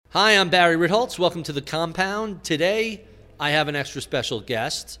Hi, I'm Barry Ritholtz. Welcome to The Compound. Today, I have an extra special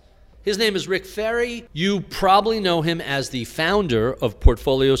guest. His name is Rick Ferri. You probably know him as the founder of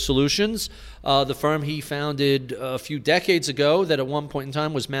Portfolio Solutions, the firm he founded a few decades ago that at one point in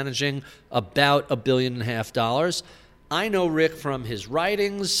time was managing about $1.5 billion. I know Rick from his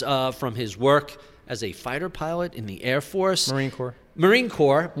writings, from his work as a fighter pilot in the Air Force. Marine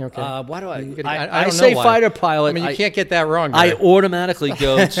Corps. Okay. Why do I don't say know why. Fighter pilot? I mean, you can't get that wrong. I Barry. automatically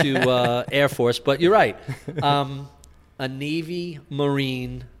go to Air Force, but you're right. A Navy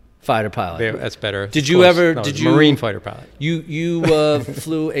Marine fighter pilot. Yeah, that's better. Did you ever? No, did you Marine fighter pilot? You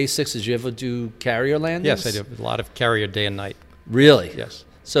flew A6s? Did you ever do carrier landings? Yes, I do. A lot of carrier day and night. Really? Yes.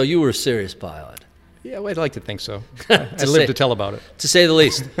 So you were a serious pilot. Yeah, well, I'd like to think so. I live to tell about it. To say the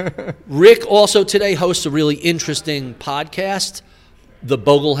least. Rick also today hosts a really interesting podcast, The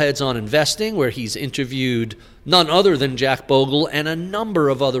Bogleheads on Investing, where he's interviewed none other than Jack Bogle and a number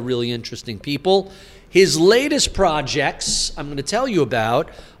of other really interesting people. His latest projects, I'm going to tell you about.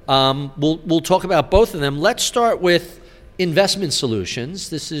 We'll talk about both of them. Let's start with Investment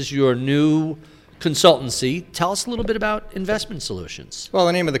Solutions. This is your new consultancy. Tell us a little bit about Investment Solutions. Well,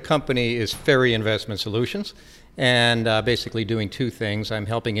 the name of the company is Ferri Investment Solutions, and basically doing two things. I'm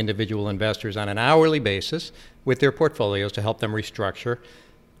helping individual investors on an hourly basis with their portfolios to help them restructure.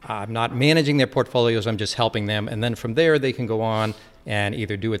 I'm not managing their portfolios, I'm just helping them, and then from there they can go on and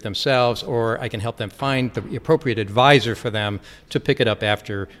either do it themselves, or I can help them find the appropriate advisor for them to pick it up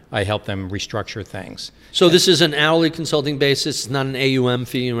after I help them restructure things. So this is an hourly consulting basis, not an AUM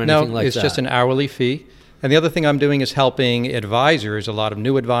fee or anything like that? No, it's just an hourly fee. And the other thing I'm doing is helping advisors, a lot of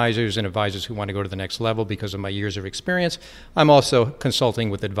new advisors and advisors who want to go to the next level because of my years of experience. I'm also consulting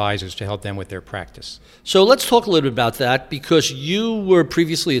with advisors to help them with their practice. So let's talk a little bit about that, because you were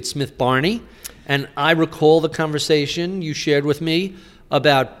previously at Smith Barney, and I recall the conversation you shared with me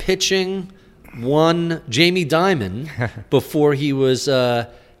about pitching one Jamie Dimon before he was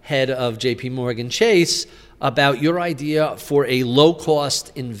head of JP Morgan Chase about your idea for a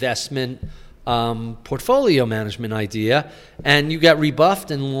low-cost investment portfolio management idea, and you got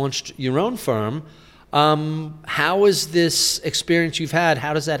rebuffed and launched your own firm. How is this experience you've had,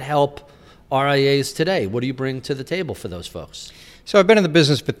 how does that help RIAs today? What do you bring to the table for those folks? So I've been in the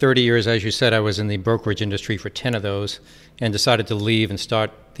business for 30 years. As you said, I was in the brokerage industry for 10 of those and decided to leave and start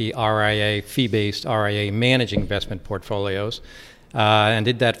the RIA, fee-based RIA managing investment portfolios, and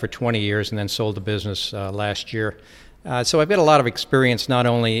did that for 20 years and then sold the business last year. So I've got a lot of experience not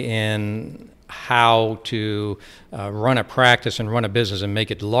only in how to run a practice and run a business and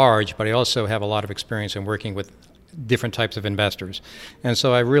make it large, but I also have a lot of experience in working with different types of investors. And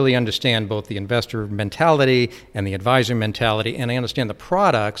so I really understand both the investor mentality and the advisor mentality, and I understand the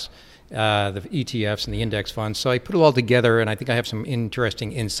products, the ETFs and the index funds. So I put it all together, and I think I have some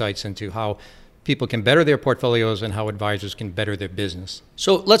interesting insights into how people can better their portfolios and how advisors can better their business.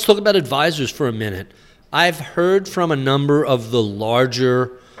 So let's talk about advisors for a minute. I've heard from a number of the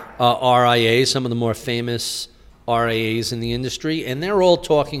larger RIAs, some of the more famous RIAs in the industry, and they're all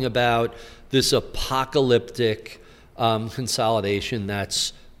talking about this apocalyptic consolidation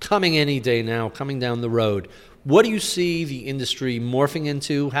that's coming any day now, coming down the road. What do you see the industry morphing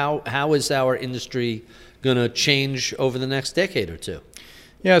into? How is our industry going to change over the next decade or two?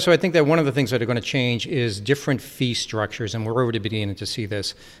 Yeah, so I think that one of the things that are going to change is different fee structures, and we're already beginning to see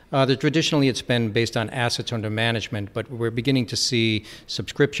this. Traditionally, it's been based on assets under management, but we're beginning to see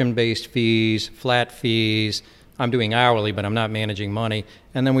subscription-based fees, flat fees. I'm doing hourly, but I'm not managing money.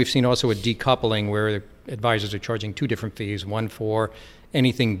 And then we've seen also a decoupling where advisors are charging two different fees, one for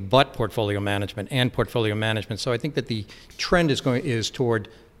anything but portfolio management and portfolio management. So I think that the trend is toward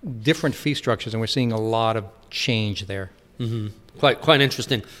different fee structures, and we're seeing a lot of change there. Mm-hmm. Quite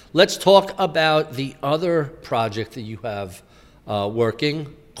interesting. Let's talk about the other project that you have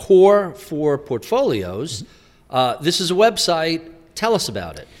working, Core for Portfolios. This is a website. Tell us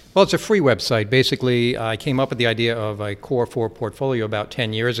about it. Well, it's a free website. Basically, I came up with the idea of a Core for Portfolio about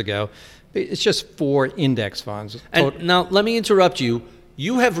 10 years ago. It's just for index funds. And now, let me interrupt you.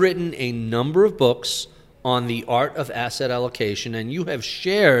 You have written a number of books on the art of asset allocation, and you have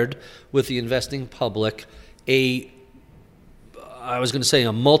shared with the investing public a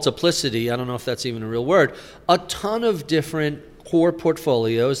multiplicity, I don't know if that's even a real word, a ton of different core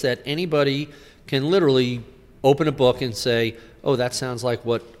portfolios that anybody can literally open a book and say, oh, that sounds like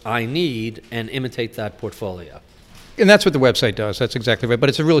what I need, and imitate that portfolio. And that's what the website does. That's exactly right. But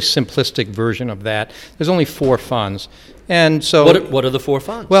it's a really simplistic version of that. There's only 4 funds. And so what are the 4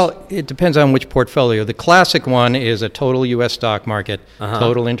 funds? Well, it depends on which portfolio. The classic one is a total U.S. stock market,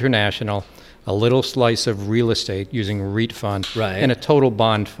 total international, a little slice of real estate using a REIT fund, Right. and a total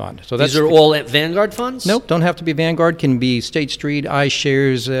bond fund. So These are all at Vanguard funds? Nope, don't have to be Vanguard. Can be State Street,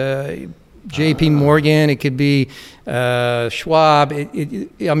 iShares, J.P. Morgan. It could be Schwab.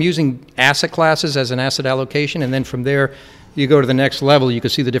 I'm using asset classes as an asset allocation, and then from there, you go to the next level. You can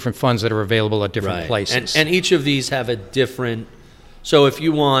see the different funds that are available at different Right. places. And each of these have a different. So if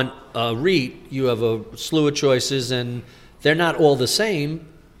you want a REIT, you have a slew of choices, and they're not all the same.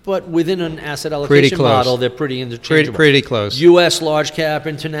 But within an asset allocation model, they're pretty interchangeable. Pretty close. U.S. large cap,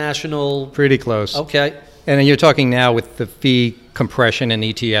 international. Pretty close. Okay. And then you're talking now with the fee compression in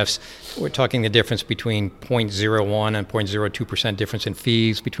ETFs, we're talking the difference between 0.01 and 0.02% difference in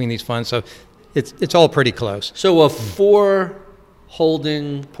fees between these funds. So it's all pretty close. So a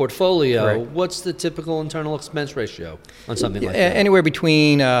 4-holding portfolio, Correct. what's the typical internal expense ratio on something like that? Anywhere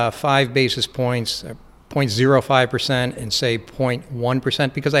between 5 basis points, 0.05%, and say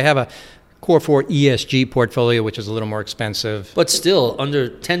 0.1%, because I have a Core 4 ESG portfolio, which is a little more expensive. But still, under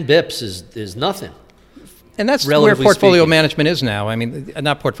 10 bips is nothing. And that's where Relatively portfolio speaking. management is now. I mean,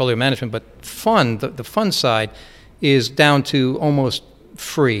 not portfolio management, but the fund side is down to almost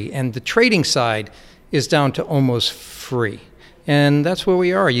free, and the trading side is down to almost free. And that's where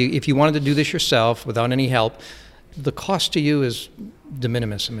we are. If you wanted to do this yourself without any help, the cost to you is de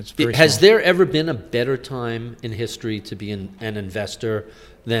minimis. I mean, it's very Has small. there ever been a better time in history to be an investor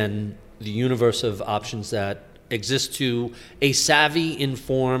than the universe of options that exist to a savvy,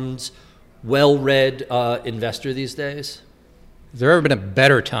 informed, well-read investor these days? Has there ever been a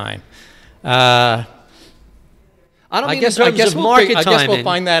better time? I don't mean in terms of market timing. I guess we'll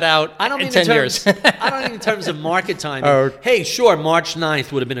find that out in 10 years. I don't mean in terms of market timing. Oh. Hey, sure, March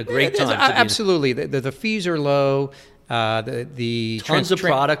 9th would have been a great time. to be Absolutely. The fees are low. The Tons of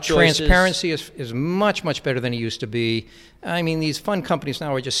product choices. Transparency is much, much better than it used to be. I mean, these fund companies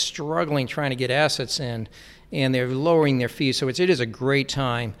now are just struggling trying to get assets in, and they're lowering their fees. So it is a great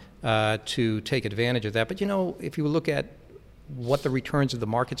time to take advantage of that. But, if you look at what the returns of the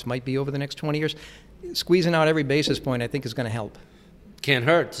markets might be over the next 20 years, squeezing out every basis point, I think, is going to help. Can't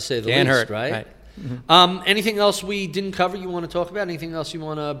hurt, to say the Can't least, hurt, right? Mm-hmm. Anything else we didn't cover you want to talk about? Anything else you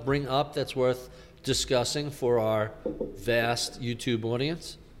want to bring up that's worth discussing for our vast YouTube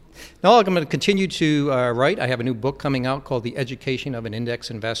audience? No, I'm going to continue to write. I have a new book coming out called The Education of an Index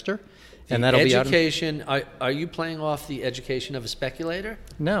Investor. And that'll be out. Are you playing off the education of a speculator?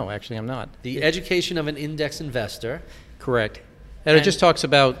 No, actually, I'm not. The education of an index investor. Correct. And it just talks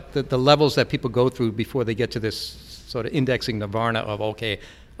about the levels that people go through before they get to this sort of indexing nirvana of, okay,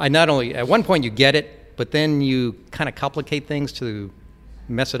 I not only, at one point you get it, but then you kind of complicate things to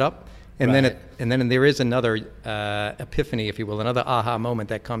mess it up. And Right. then there is another epiphany, if you will, another aha moment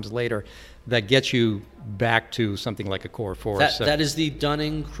that comes later that gets you back to something like a core 4. That is the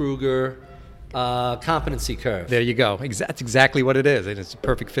Dunning-Kruger competency curve. There you go. That's exactly what it is, and it's a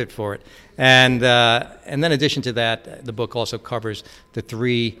perfect fit for it. And then in addition to that, the book also covers the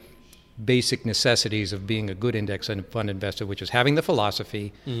 3 basic necessities of being a good index and fund investor, which is having the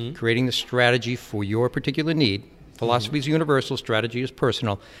philosophy, creating the strategy for your particular need. Philosophy is universal, strategy is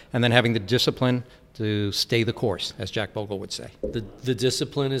personal, and then having the discipline to stay the course, as Jack Bogle would say. The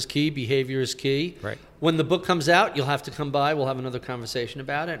discipline is key, behavior is key. Right. When the book comes out, you'll have to come by. We'll have another conversation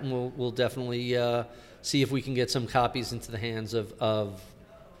about it, and we'll definitely see if we can get some copies into the hands of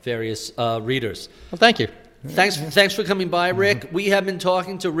various readers. Well, thank you. Thanks for coming by, Rick. We have been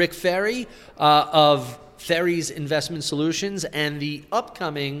talking to Rick Ferri of Ferri's Investment Solutions and the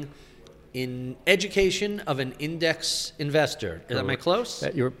upcoming in education of an index investor. Am I close?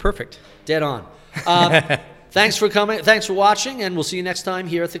 You're perfect. Dead on. Thanks for coming. Thanks for watching, and we'll see you next time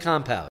here at the Compound.